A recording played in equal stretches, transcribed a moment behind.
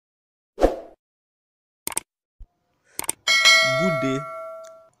Good day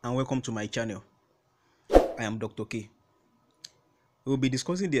and welcome to my channel. I am Dr. K. We will be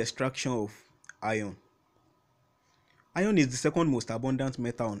discussing the extraction of iron. Iron is the second most abundant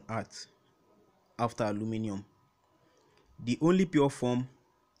metal on earth after aluminium. The only pure form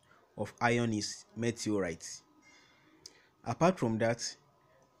of iron is meteorite. Apart from that,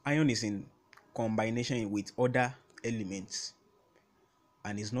 iron is in combination with other elements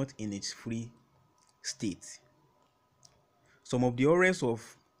and is not in its free state. Some of the ores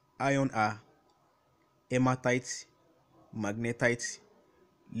of iron are hematite, magnetite,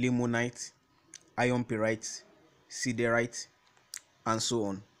 limonite, iron pyrite, siderite, and so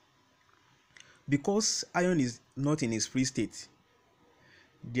on. Because iron is not in its free state,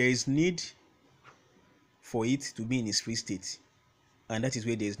 there is need for it to be in its free state, and that is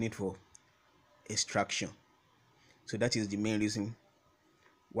where there is need for extraction. So that is the main reason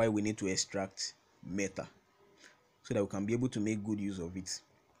why we need to extract metal, so that we can be able to make good use of it.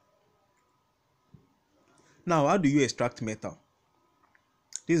 Now, how do you extract metal?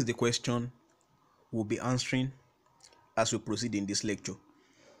 This is the question we'll be answering as we proceed in this lecture.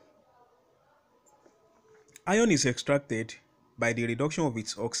 Iron is extracted by the reduction of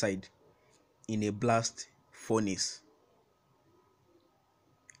its oxide in a blast furnace.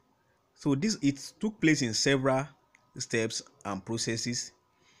 So it took place in several steps and processes.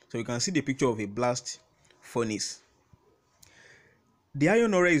 So you can see the picture of a blast furnace. The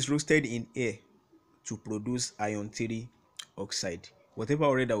iron ore is roasted in air to produce iron 3 oxide. Whatever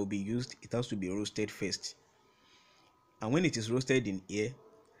ore that will be used, it has to be roasted first. And when it is roasted in air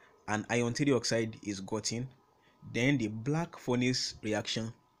and iron 3 oxide is gotten, then the black furnace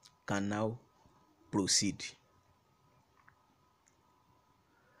reaction can now proceed.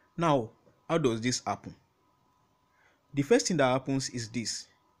 Now, how does this happen? The first thing that happens is this.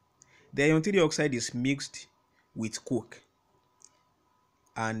 The iron 3 oxide is mixed with coke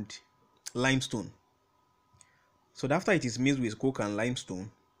and limestone. So after it is mixed with coke and limestone,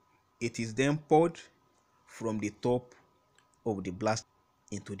 it is then poured from the top of the blast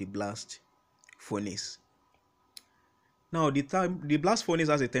into the blast furnace. Now the blast furnace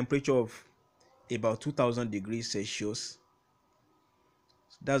has a temperature of about 2000 degrees Celsius.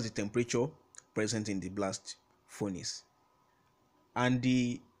 That's the temperature present in the blast furnace. And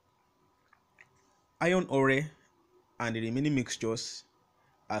the iron ore and the remaining mixtures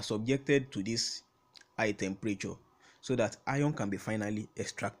are subjected to this high temperature so that iron can be finally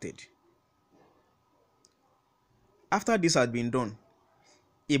extracted. After this has been done,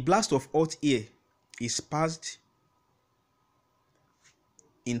 a blast of hot air is passed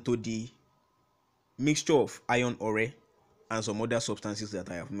into the mixture of iron ore and some other substances that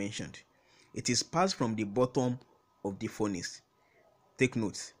I have mentioned. It is passed from the bottom of the furnace. Take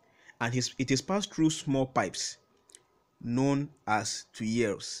note. And it is passed through small pipes known as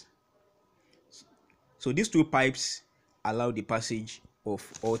tuyeres. So these two pipes allow the passage of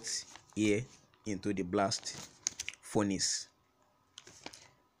hot air into the blast furnace.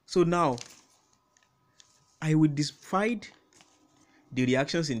 So now I will divide the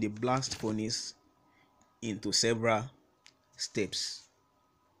reactions in the blast furnace into several steps.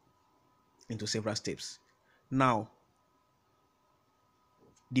 Now,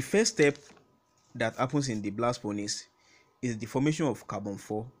 the first step that happens in the blast furnace is the formation of carbon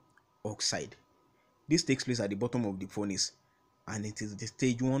 4 oxide. This takes place at the bottom of the furnace, and it is the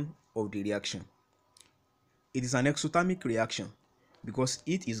stage 1 of the reaction. It is an exothermic reaction because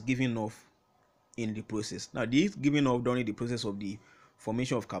heat is given off in the process. Now, the heat given off during the process of the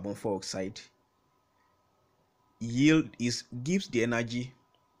formation of carbon 4 oxide gives the energy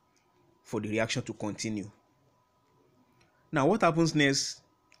for the reaction to continue. Now, what happens next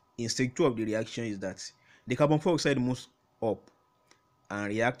in stage 2 of the reaction is that the carbon 4 oxide moves up and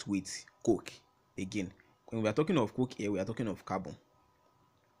react with coke again. When we are talking of coke here, we are talking of carbon.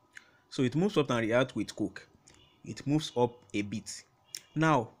 So it moves up and reacts with coke. It moves up a bit.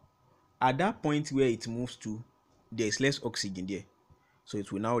 Now, at that point where it moves to, there is less oxygen there. So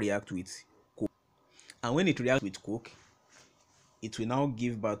it will now react with coke. And when it reacts with coke, it will now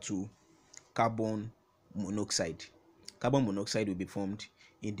give birth to carbon monoxide. Carbon monoxide will be formed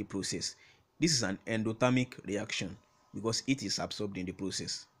in the process. This is an endothermic reaction because it is absorbed in the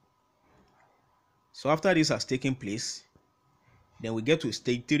process. So after this has taken place, then we get to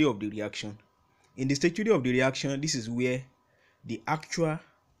stage 3 of the reaction. In the stage 3 of the reaction, this is where the actual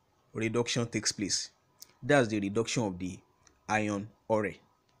reduction takes place. That's the reduction of the iron ore.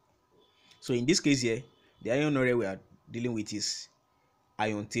 So in this case here, the iron ore we are dealing with is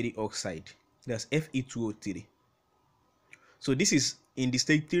iron 3 oxide. That's Fe2O3. So this is in the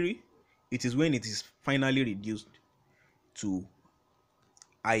stage 3, it is when it is finally reduced to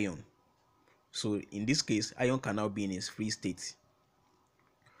iron. So in this case, iron can now be in its free state.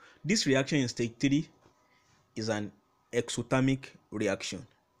 This reaction in stage 3 is an exothermic reaction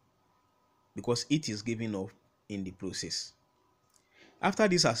because it is giving off in the process. After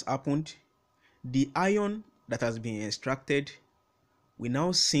this has happened, the iron that has been extracted will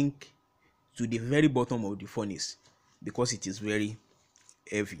now sink to the very bottom of the furnace because it is very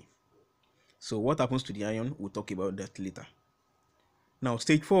heavy. So what happens to the iron, we'll talk about that later. Now,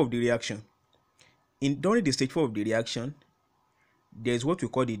 stage 4 of the reaction. During the stage 4 of the reaction, there is what we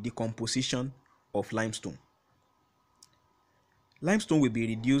call the decomposition of limestone. Limestone will be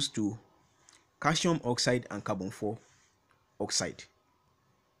reduced to calcium oxide and carbon 4 oxide.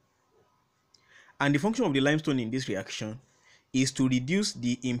 And the function of the limestone in this reaction is to reduce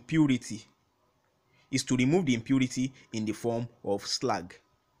the impurity, is to remove the impurity in the form of slag.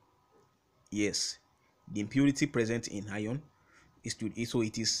 Yes, the impurity present in iron so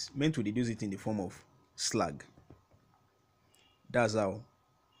it is meant to reduce it in the form of slag. That's how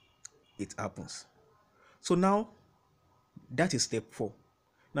it happens. So now that is step 4.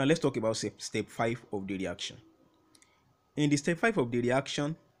 Now let's talk about step 5 of the reaction. In the step 5 of the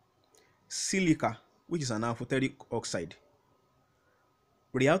reaction, silica, which is an amphoteric oxide,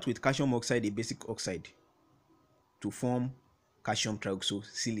 react with calcium oxide, a basic oxide, to form calcium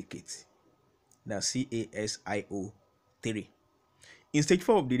trioxosilicate. That's CaSiO3. In stage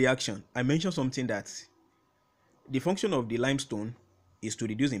 4 of the reaction, I mentioned something that the function of the limestone is to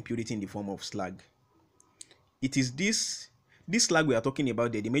reduce impurity in the form of slag. It is this slag we are talking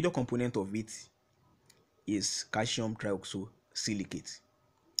about there, the major component of it is calcium trioxosilicate.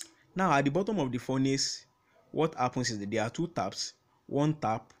 Now at the bottom of the furnace, what happens is that there are two taps. One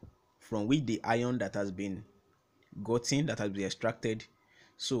tap from which the iron that has been gotten, that has been extracted,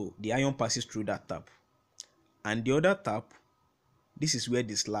 so the iron passes through that tap. And the other tap, this is where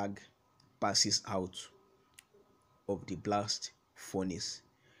the slag passes out of the blast furnace.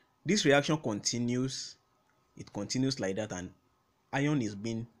 This reaction continues, it continues like that, and iron is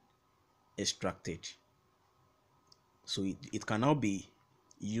being extracted. So it can now be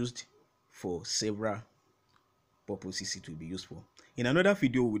used for several purposes it will be used for. In another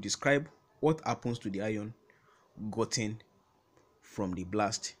video, we will describe what happens to the iron gotten from the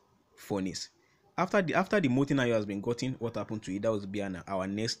blast furnace. After the molten iron has been gotten, what happened to it, that will be our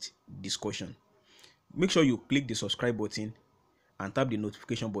next discussion. Make sure you click the subscribe button and tap the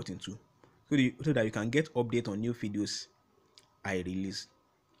notification button too, so that you can get update on new videos I release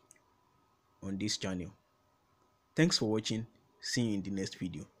on this channel. Thanks for watching. See you in the next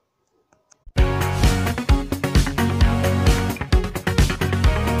video.